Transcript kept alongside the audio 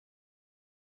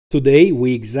Today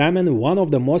we examine one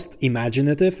of the most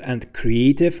imaginative and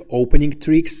creative opening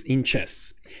tricks in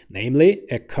chess, namely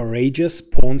a courageous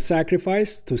pawn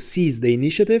sacrifice to seize the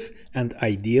initiative and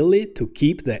ideally to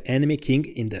keep the enemy king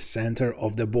in the center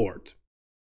of the board.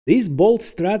 This bold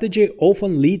strategy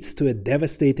often leads to a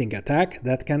devastating attack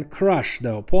that can crush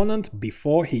the opponent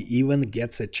before he even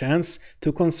gets a chance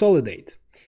to consolidate.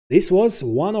 This was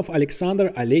one of Alexander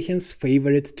Aлекhine's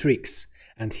favorite tricks,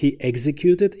 and he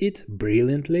executed it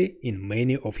brilliantly in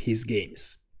many of his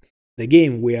games. The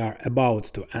game we are about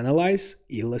to analyze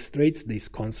illustrates this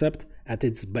concept at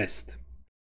its best.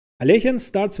 Alekhine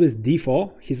starts with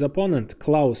d4, his opponent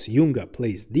Klaus Junge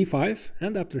plays d5,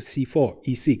 and after c4,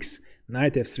 e6,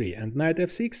 knight f3 and knight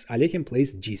f6, Alekhine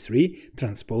plays g3,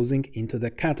 transposing into the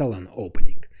Catalan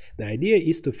opening. The idea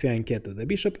is to fianchetto the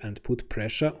bishop and put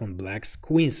pressure on black's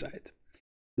queenside.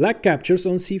 Black captures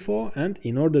on c4, and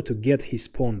in order to get his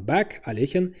pawn back,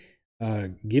 Alekhine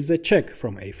gives a check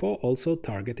from a4, also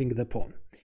targeting the pawn.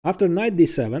 After knight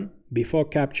d7, before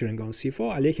capturing on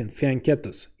c4, Alekhine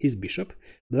fianchettos his bishop.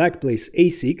 Black plays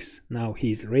a6, now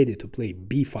he is ready to play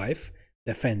b5,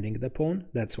 defending the pawn,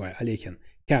 that's why Alekhine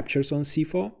captures on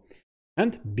c4,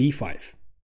 and b5,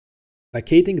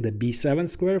 vacating the b7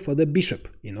 square for the bishop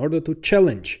in order to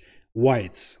challenge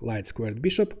white's light-squared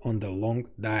bishop on the long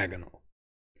diagonal.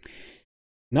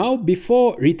 Now,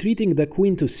 before retreating the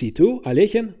queen to c2,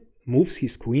 Alekhine moves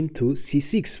his queen to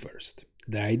c6 first.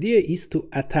 The idea is to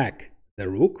attack the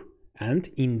rook and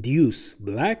induce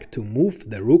black to move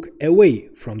the rook away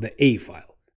from the a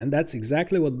file. And that's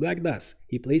exactly what black does.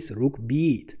 He plays rook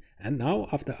b8. And now,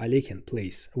 after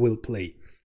Alekhine will play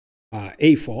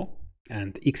a4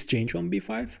 and exchange on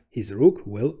b5, his rook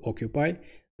will occupy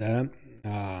the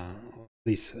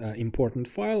this important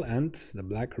file, and the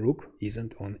black rook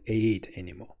isn't on a8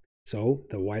 anymore. So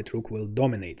the white rook will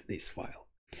dominate this file.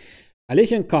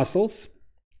 Alekhine castles,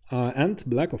 and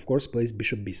black of course plays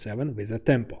bishop b7 with a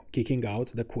tempo, kicking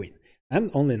out the queen. And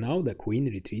only now the queen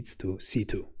retreats to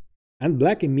c2. And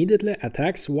black immediately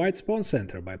attacks white's pawn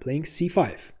center by playing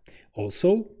c5,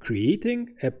 also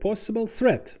creating a possible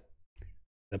threat.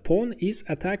 The pawn is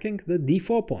attacking the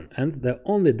d4 pawn, and the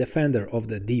only defender of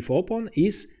the d4 pawn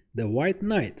is the white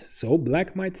knight, so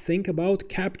black might think about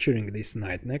capturing this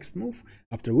knight next move,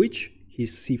 after which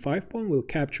his c5 pawn will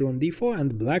capture on d4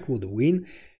 and black would win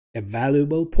a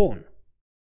valuable pawn.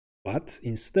 But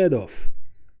instead of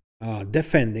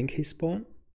defending his pawn,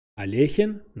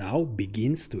 Alekhine now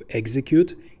begins to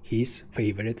execute his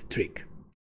favorite trick.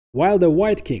 While the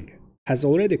white king has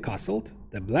already castled,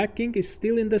 the black king is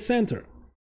still in the center,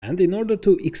 and in order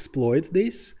to exploit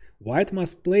this, white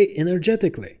must play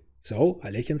energetically. So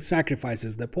Alekhine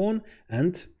sacrifices the pawn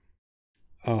and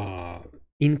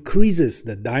increases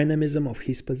the dynamism of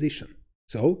his position.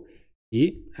 So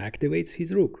he activates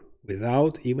his rook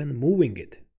without even moving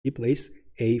it. He plays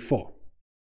a4.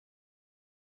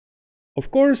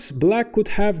 Of course, black could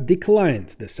have declined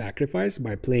the sacrifice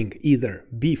by playing either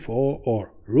b4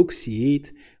 or rook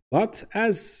c8, but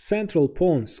as central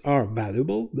pawns are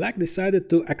valuable, black decided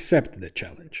to accept the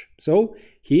challenge. So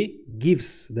he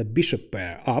gives the bishop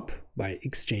pair up by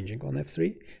exchanging on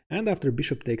f3, and after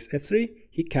bishop takes f3,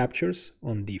 he captures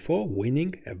on d4,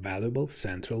 winning a valuable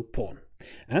central pawn.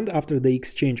 And after the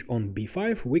exchange on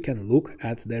b5, we can look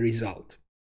at the result.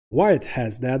 White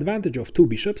has the advantage of two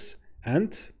bishops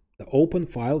and the open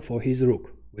file for his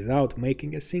rook. Without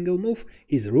making a single move,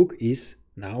 his rook is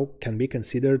now can be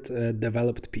considered a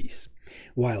developed piece,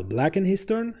 while black in his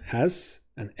turn has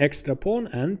an extra pawn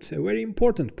and a very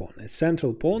important pawn, a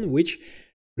central pawn which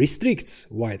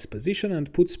restricts white's position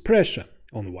and puts pressure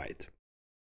on white.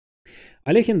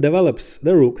 Alekhine develops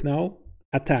the rook now,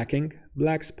 attacking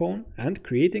black's pawn and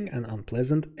creating an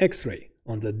unpleasant x-ray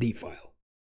on the d file.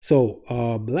 So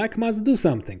black must do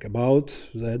something about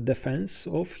the defense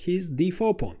of his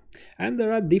d4 pawn, and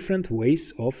there are different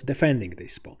ways of defending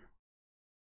this pawn.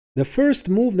 The first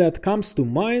move that comes to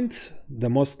mind, the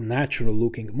most natural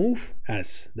looking move,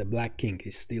 as the black king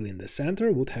is still in the center,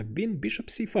 would have been bishop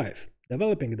c5,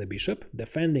 developing the bishop,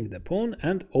 defending the pawn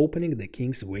and opening the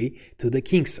king's way to the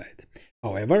king's side.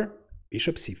 However,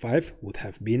 bishop c5 would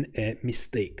have been a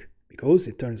mistake, because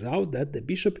it turns out that the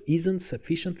bishop isn't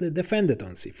sufficiently defended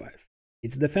on c5.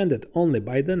 It's defended only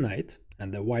by the knight,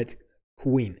 and the white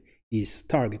queen is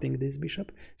targeting this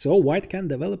bishop, so white can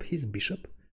develop his bishop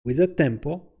with a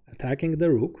tempo, attacking the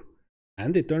rook,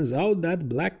 and it turns out that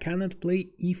black cannot play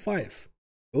e5,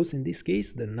 because in this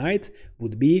case the knight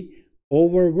would be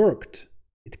overworked.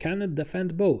 It cannot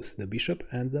defend both the bishop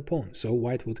and the pawn, so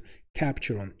white would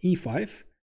capture on e5,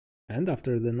 and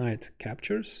after the knight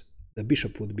captures, the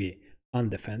bishop would be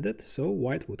undefended, so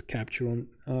white would capture on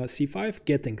c5,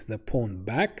 getting the pawn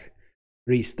back,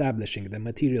 re-establishing the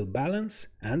material balance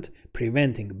and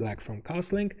preventing black from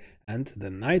castling, and the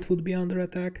knight would be under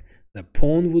attack, the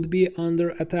pawn would be under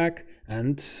attack,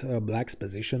 and black's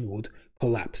position would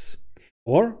collapse.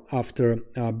 Or after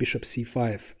bishop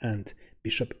c5 and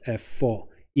bishop f4,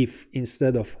 if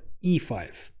instead of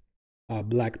e5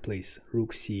 black plays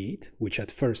rook c8, which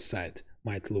at first sight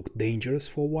might look dangerous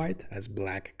for white, as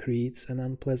black creates an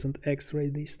unpleasant x-ray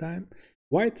this time,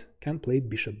 white can play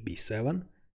bishop b7,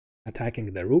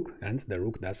 attacking the rook, and the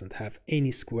rook doesn't have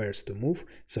any squares to move,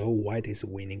 so white is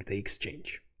winning the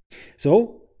exchange.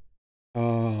 So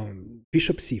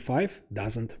bishop c5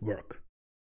 doesn't work.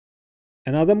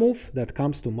 Another move that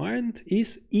comes to mind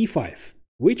is e5,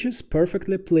 which is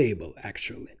perfectly playable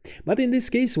actually. But in this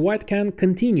case, white can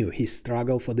continue his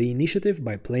struggle for the initiative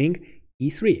by playing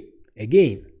e3,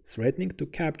 again threatening to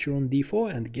capture on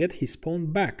d4 and get his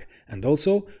pawn back, and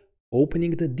also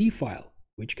opening the d file,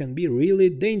 which can be really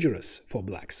dangerous for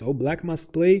black. So black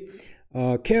must play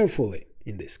carefully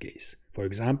in this case. For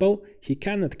example, he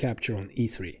cannot capture on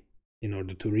e3 in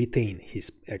order to retain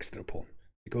his extra pawn,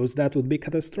 because that would be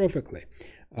catastrophically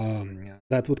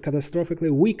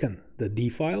weaken the d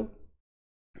file.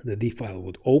 The d file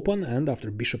would open, and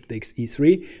after bishop takes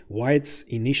e3, white's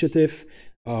initiative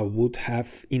would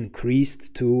have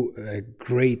increased to a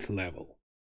great level,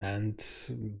 and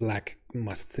black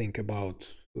must think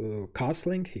about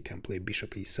castling. He can play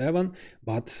bishop e7,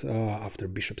 but after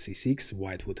bishop c6,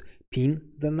 white would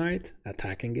pin the knight,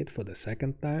 attacking it for the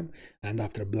second time, and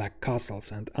after black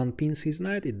castles and unpins his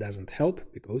knight, it doesn't help,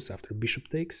 because after bishop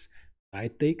takes,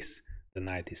 knight takes, the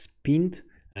knight is pinned,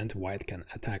 and white can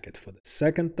attack it for the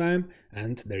second time,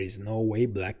 and there is no way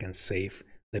black can save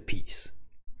the piece.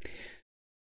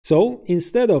 So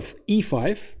instead of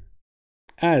e5,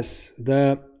 as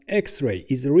the x-ray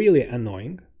is really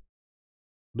annoying,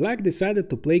 black decided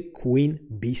to play queen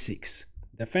b6,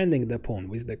 defending the pawn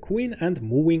with the queen and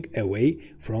moving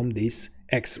away from this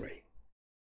x-ray.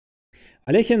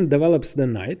 Alekhine develops the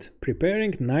knight,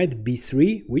 preparing knight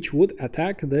b3, which would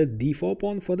attack the d4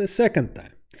 pawn for the second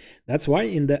time. That's why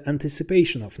in the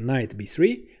anticipation of knight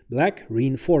b3, black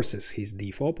reinforces his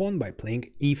d4 pawn by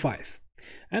playing e5,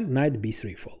 and knight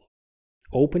b3 follow,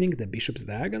 opening the bishop's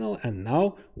diagonal, and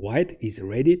now white is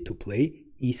ready to play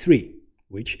e3,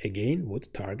 which again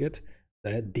would target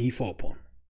the d4 pawn.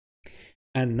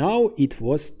 And now it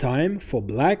was time for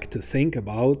black to think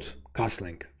about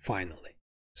castling, finally.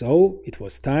 So it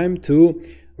was time to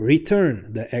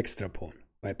return the extra pawn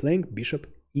by playing bishop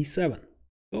e7.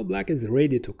 So black is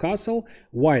ready to castle.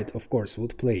 White, of course,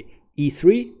 would play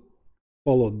e3,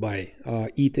 followed by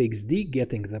e takes d,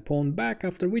 getting the pawn back,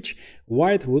 after which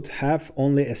white would have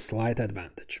only a slight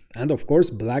advantage. And of course,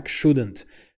 black shouldn't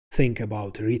think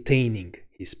about retaining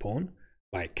his pawn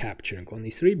by capturing on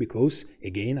e3, because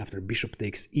again, after bishop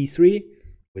takes e3,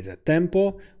 with a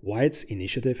tempo, white's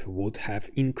initiative would have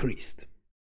increased.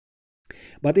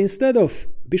 But instead of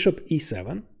bishop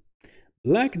e7,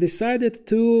 black decided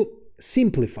to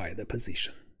simplify the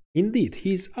position. Indeed,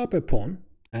 he's up a pawn,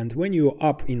 and when you're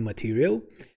up in material,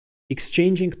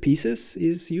 exchanging pieces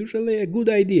is usually a good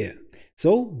idea.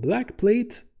 So black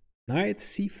played knight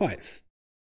c5,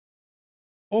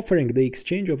 offering the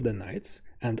exchange of the knights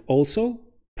and also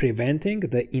preventing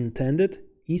the intended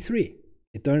e3.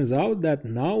 It turns out that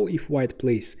now if white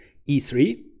plays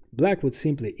e3, black would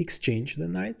simply exchange the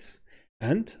knights,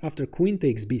 and after queen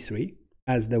takes b3,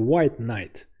 as the white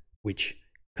knight, which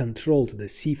controlled the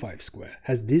c5 square,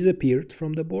 has disappeared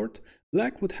from the board,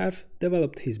 black would have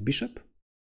developed his bishop,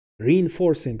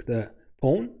 reinforcing the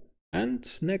pawn,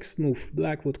 and next move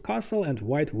black would castle and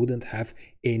white wouldn't have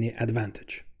any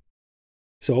advantage.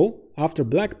 So after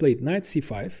black played knight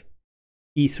c5,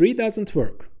 e3 doesn't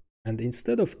work, and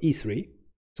instead of e3,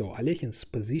 so Alekhine's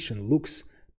position looks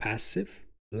passive,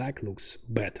 black looks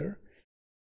better.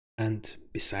 And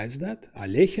besides that,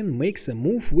 Alekhine makes a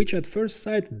move which at first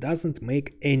sight doesn't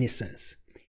make any sense.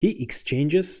 He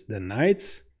exchanges the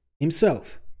knights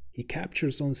himself. He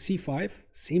captures on c5,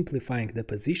 simplifying the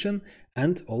position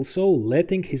and also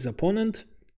letting his opponent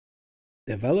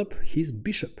develop his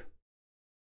bishop,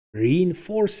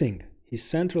 reinforcing his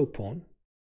central pawn,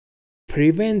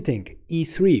 preventing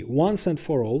e3 once and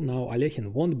for all. Now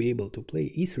Alekhine won't be able to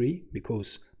play e3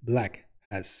 because black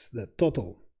has the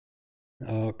total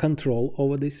control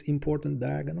over this important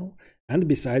diagonal, and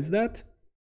besides that,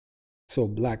 so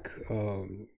black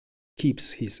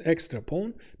keeps his extra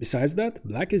pawn. Besides that,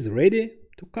 black is ready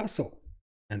to castle,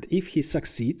 and if he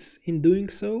succeeds in doing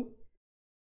so,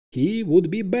 he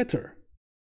would be better.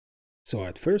 So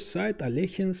at first sight,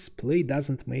 Alekhine's play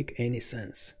doesn't make any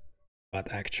sense.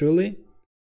 But actually,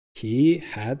 he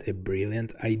had a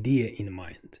brilliant idea in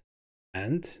mind.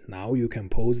 And now you can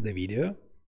pause the video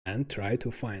and try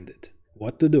to find it.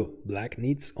 What to do? Black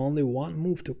needs only one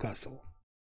move to castle.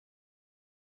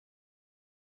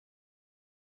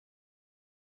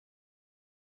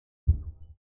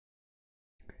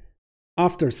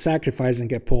 After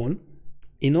sacrificing a pawn,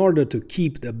 in order to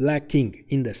keep the black king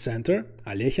in the center,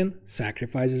 Alekhine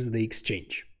sacrifices the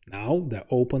exchange. Now the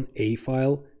open A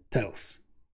file tells.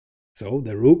 So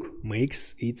the rook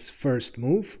makes its first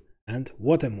move, and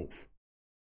what a move!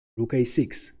 Rook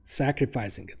A6,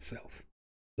 sacrificing itself.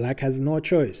 Black has no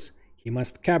choice, he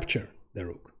must capture the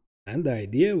rook. And the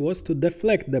idea was to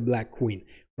deflect the black queen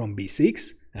from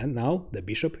B6, and now the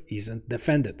bishop isn't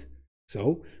defended.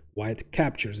 So white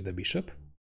captures the bishop.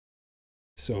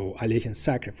 So Alekhine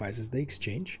sacrifices the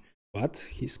exchange, but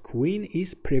his queen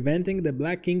is preventing the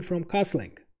black king from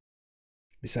castling.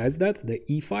 Besides that, the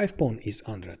E5 pawn is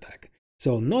under attack.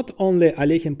 So not only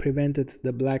Alekhine prevented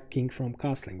the black king from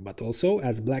castling, but also,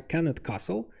 as black cannot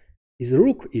castle, his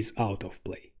rook is out of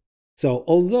play. So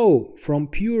although from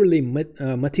purely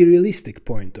materialistic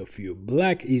point of view,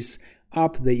 black is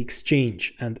up the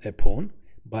exchange and a pawn,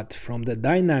 but from the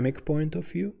dynamic point of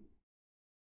view,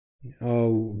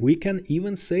 we can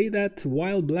even say that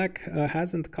while black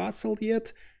hasn't castled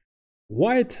yet,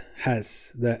 white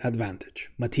has the advantage,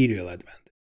 material advantage.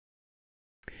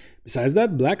 Besides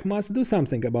that, black must do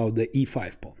something about the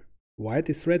E5 pawn.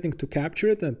 White is threatening to capture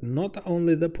it, and not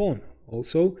only the pawn,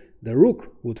 also the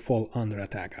rook would fall under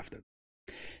attack after.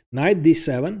 Knight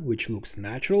D7, which looks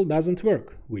natural, doesn't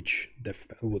work, which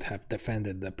would have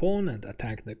defended the pawn and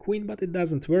attacked the queen, but it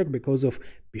doesn't work because of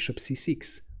bishop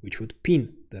C6, which would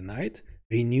pin the knight,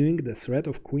 renewing the threat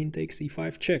of queen takes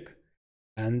E5 check.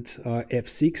 And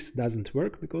F6 doesn't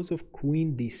work because of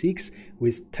queen D6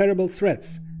 with terrible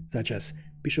threats, such as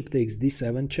bishop takes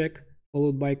D7 check,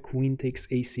 followed by queen takes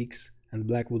A6, and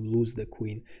black would lose the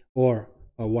queen, or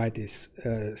white is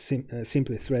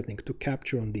simply threatening to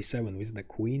capture on D7 with the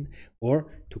queen, or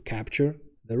to capture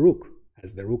the rook,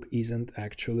 as the rook isn't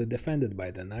actually defended by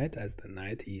the knight, as the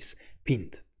knight is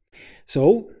pinned.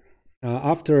 So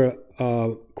after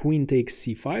queen takes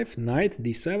C5, knight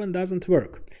D7 doesn't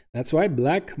work. That's why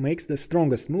black makes the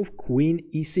strongest move, queen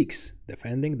E6,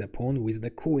 defending the pawn with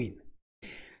the queen.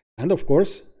 And of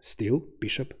course, still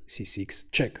bishop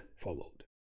C6 check followed.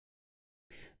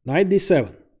 Knight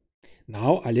D7.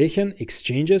 Now Alekhine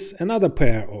exchanges another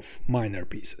pair of minor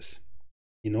pieces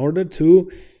in order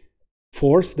to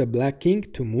force the black king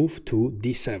to move to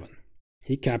D7.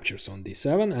 He captures on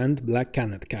D7, and black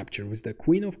cannot capture with the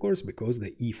queen, of course, because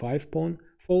the E5 pawn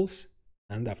falls,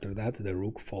 and after that the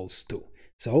rook falls too.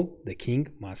 So the king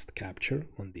must capture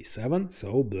on D7,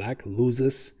 so black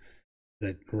loses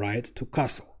the right to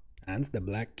castle, and the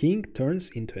black king turns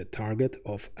into a target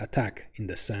of attack in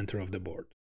the center of the board.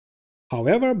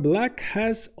 However, black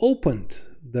has opened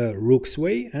the rook's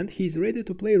way, and he's ready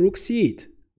to play rook c8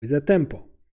 with a tempo.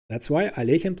 That's why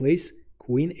Alekhine plays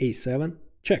queen a7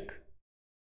 check,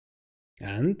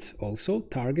 and also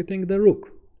targeting the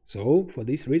rook. So for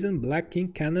this reason, black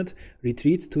king cannot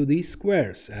retreat to these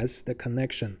squares, as the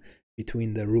connection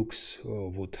between the rooks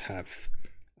would have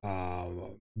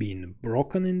been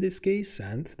broken in this case,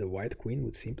 and the white queen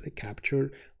would simply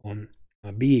capture on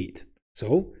b8.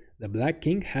 So the black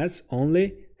king has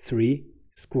only 3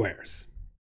 squares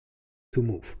to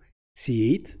move: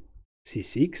 c8,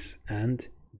 c6 and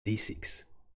d6.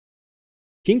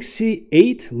 King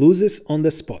c8 loses on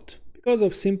the spot because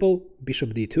of simple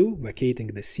bishop d2 vacating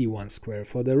the c1 square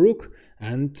for the rook,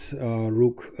 and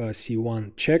rook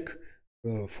c1 check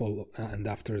and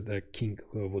after the king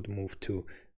would move to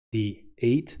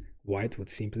d8, white would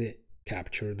simply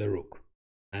capture the rook,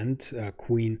 and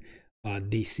queen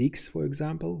d6, for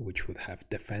example, which would have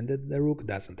defended the rook,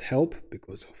 doesn't help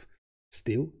because of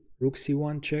still rook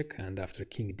c1 check, and after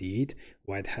king d8,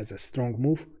 white has a strong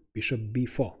move, bishop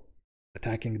b4,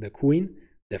 attacking the queen,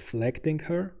 deflecting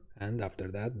her, and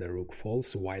after that the rook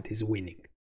falls, white is winning.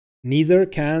 Neither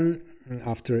can,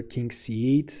 after king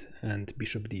c8 and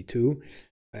bishop d2,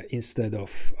 instead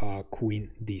of queen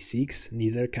d6,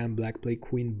 neither can black play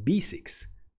queen b6,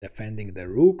 defending the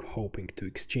rook, hoping to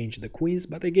exchange the queens,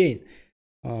 but again,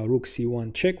 rook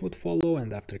c1 check would follow,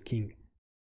 and after king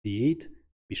d8,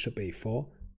 bishop a4,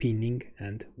 pinning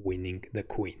and winning the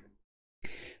queen.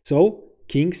 So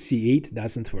king c8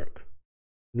 doesn't work.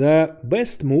 The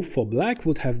best move for black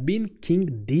would have been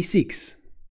king d6.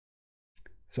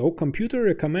 So computer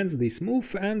recommends this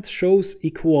move and shows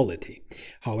equality.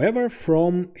 However,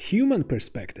 from human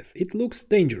perspective, it looks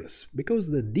dangerous because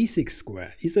the d6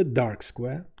 square is a dark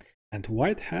square and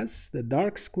white has the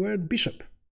dark squared bishop.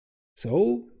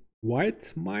 So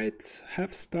white might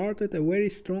have started a very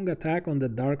strong attack on the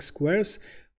dark squares,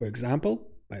 for example,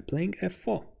 by playing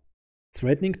f4,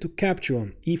 threatening to capture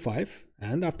on e5,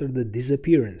 and after the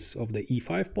disappearance of the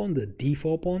e5 pawn, the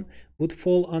d4 pawn would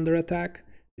fall under attack.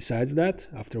 Besides that,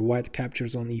 after white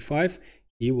captures on e5,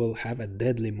 he will have a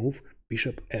deadly move,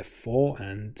 bishop f4,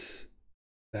 and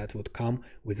that would come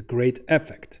with great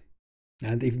effect.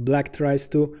 And if black tries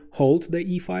to hold the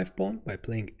e5 pawn by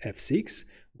playing f6,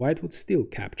 white would still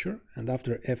capture, and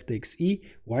after f takes e,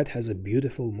 white has a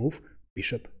beautiful move,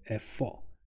 bishop f4,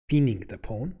 pinning the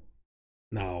pawn.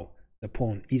 Now, the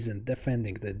pawn isn't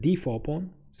defending the d4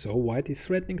 pawn, so white is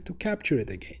threatening to capture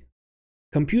it again.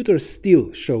 Computer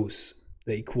still shows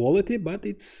the equality, but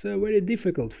it's very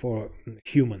difficult for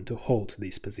human to hold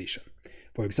this position.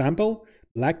 For example,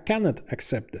 black cannot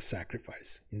accept the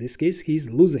sacrifice. In this case, he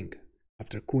is losing.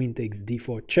 After queen takes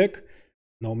d4 check,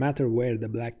 no matter where the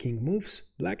black king moves,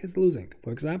 black is losing.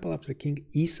 For example, after king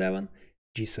e7,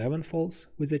 g7 falls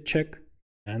with a check,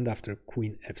 and after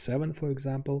queen f7, for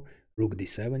example, rook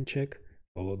d7 check,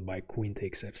 followed by queen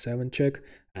takes f7 check,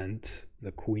 and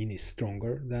the queen is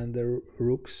stronger than the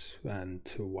rooks, and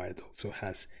white also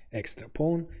has extra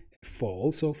pawn, f4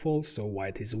 also falls, so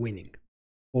white is winning.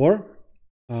 Or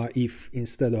if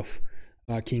instead of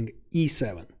king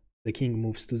e7, the king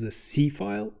moves to the c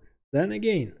file, then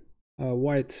again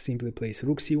white simply plays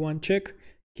rook c1 check,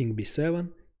 king b7,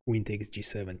 queen takes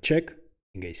g7 check,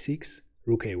 king a6,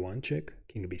 rook a1 check,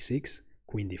 king b6,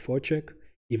 queen d4 check.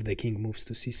 If the king moves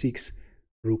to c6,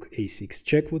 rook a6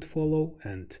 check would follow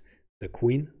and the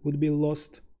queen would be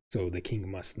lost, so the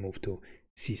king must move to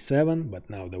c7, but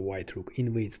now the white rook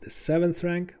invades the 7th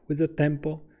rank with a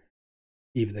tempo.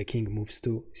 If the king moves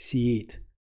to c8,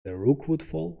 the rook would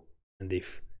fall, and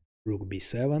if rook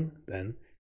b7, then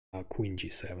queen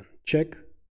g7 check.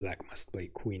 Black must play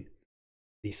queen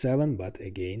d7, but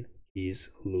again he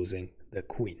is losing the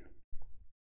queen.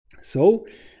 So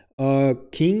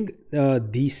king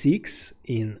d6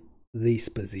 in this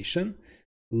position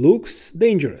looks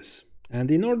dangerous, and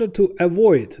in order to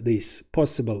avoid this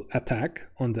possible attack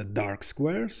on the dark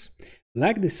squares,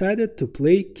 black decided to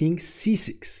play king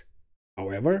c6.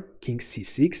 However, king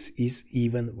c6 is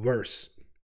even worse,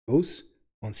 because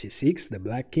on c6 the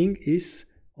black king is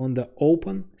on the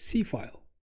open c file,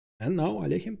 and now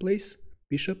Alekhine plays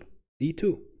bishop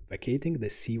d2, vacating the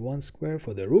c1 square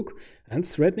for the rook and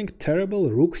threatening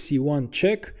terrible rook c1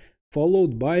 check,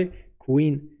 followed by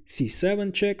queen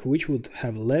c7 check, which would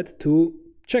have led to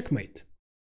checkmate.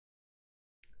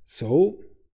 So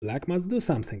black must do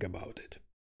something about it,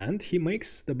 and he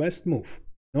makes the best move.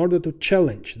 In order to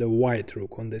challenge the white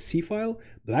rook on the c file,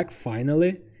 black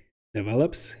finally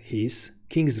develops his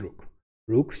king's rook,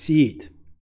 rook c8.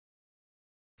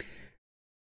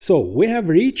 So we have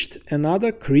reached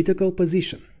another critical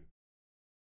position.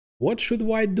 What should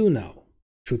white do now?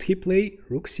 Should he play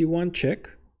rook c1 check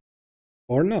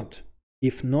or not?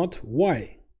 If not,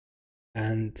 why?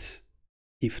 And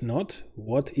if not,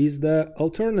 what is the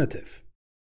alternative?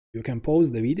 You can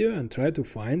pause the video and try to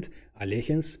find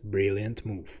Alekhine's brilliant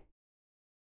move.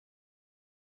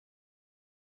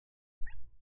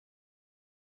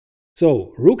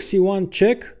 So rook c1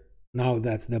 check, now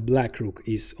that the black rook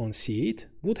is on c8,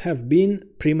 would have been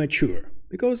premature,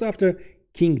 because after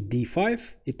king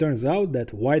d5 it turns out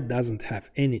that white doesn't have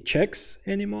any checks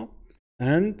anymore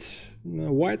and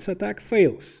white's attack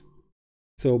fails.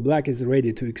 So black is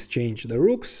ready to exchange the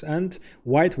rooks and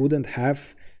white wouldn't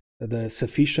have the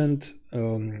sufficient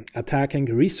attacking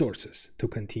resources to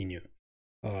continue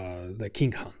the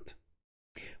king hunt.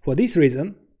 For this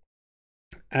reason,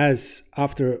 as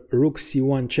after rook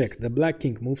c1 check the black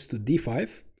king moves to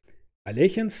d5,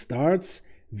 Alekhine starts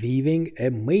weaving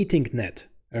a mating net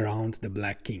around the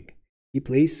black king. He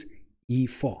plays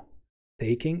e4,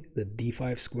 taking the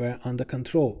d5 square under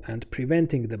control and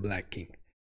preventing the black king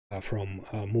from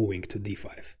moving to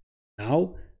d5.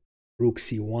 Now rook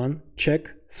c1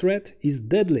 check threat is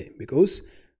deadly, because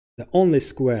the only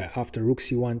square after rook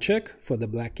c1 check for the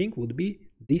black king would be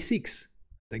d6.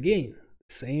 Again,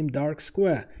 same dark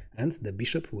square, and the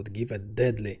bishop would give a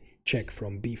deadly check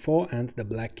from b4 and the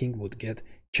black king would get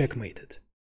checkmated.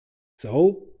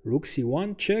 So rook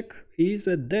c1 check is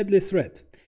a deadly threat.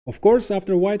 Of course,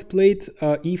 after white played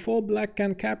e4, black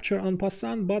can capture en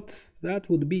passant, but that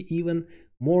would be even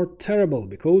more terrible,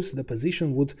 because the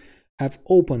position would have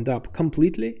opened up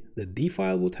completely, the d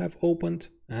file would have opened,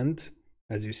 and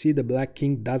as you see, the black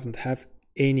king doesn't have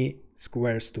any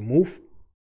squares to move,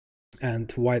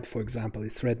 and white, for example,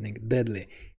 is threatening deadly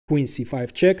queen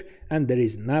c5 check, and there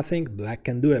is nothing black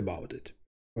can do about it.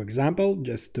 For example,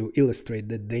 just to illustrate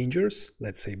the dangers,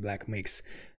 let's say black makes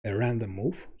a random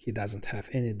move. He doesn't have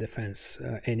any defense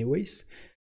anyways.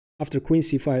 After queen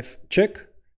c5 check,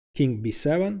 king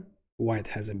b7, white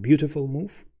has a beautiful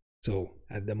move. So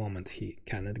at the moment he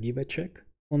cannot give a check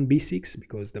on b6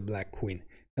 because the black queen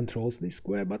controls this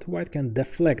square, but white can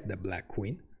deflect the black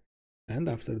queen. And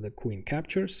after the queen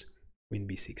captures, queen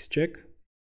b6 check,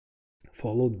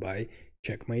 followed by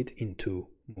checkmate in 2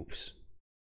 moves.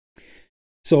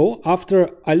 So after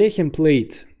Alekhine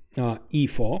played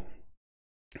e4,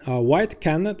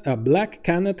 black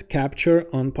cannot capture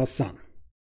en passant,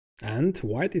 and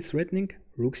white is threatening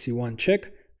rook c1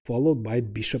 check, followed by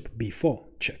bishop b4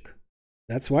 check.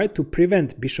 That's why, to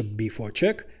prevent bishop b4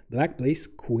 check, black plays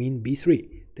queen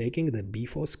b3, taking the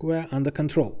b4 square under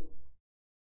control.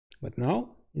 But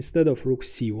now, instead of rook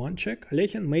c1 check,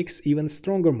 Alekhine makes even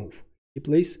stronger move. He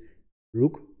plays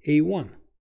rook a1,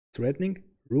 threatening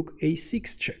rook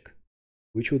a6 check,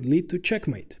 which would lead to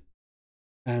checkmate.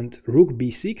 And rook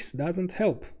b6 doesn't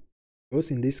help,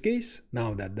 because in this case,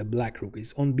 now that the black rook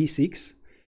is on b6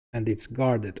 and it's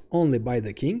guarded only by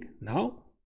the king, now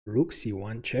rook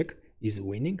c1 check is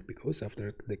winning, because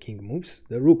after the king moves,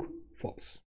 the rook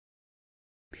falls.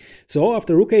 So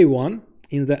after rook a1,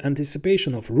 in the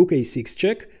anticipation of rook a6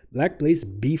 check, black plays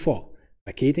b4,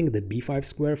 vacating the b5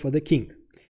 square for the king.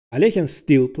 Alekhine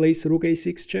still plays rook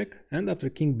a6 check, and after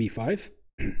king b5,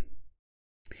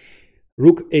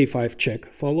 rook a5 check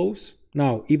follows.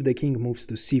 Now, if the king moves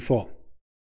to c4,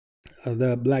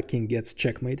 the black king gets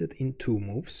checkmated in 2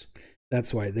 moves.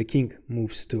 That's why the king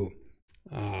moves to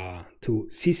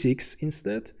c6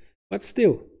 instead. But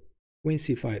still, queen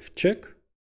c5 check,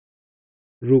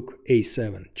 rook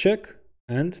a7 check,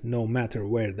 and no matter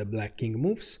where the black king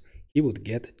moves, he would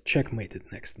get checkmated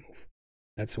next move.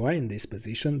 That's why in this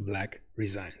position black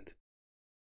resigned.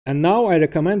 And now I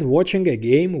recommend watching a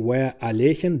game where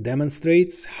Alekhine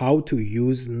demonstrates how to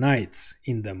use knights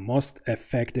in the most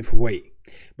effective way.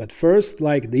 But first,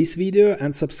 like this video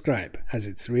and subscribe, as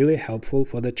it's really helpful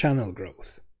for the channel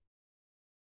growth.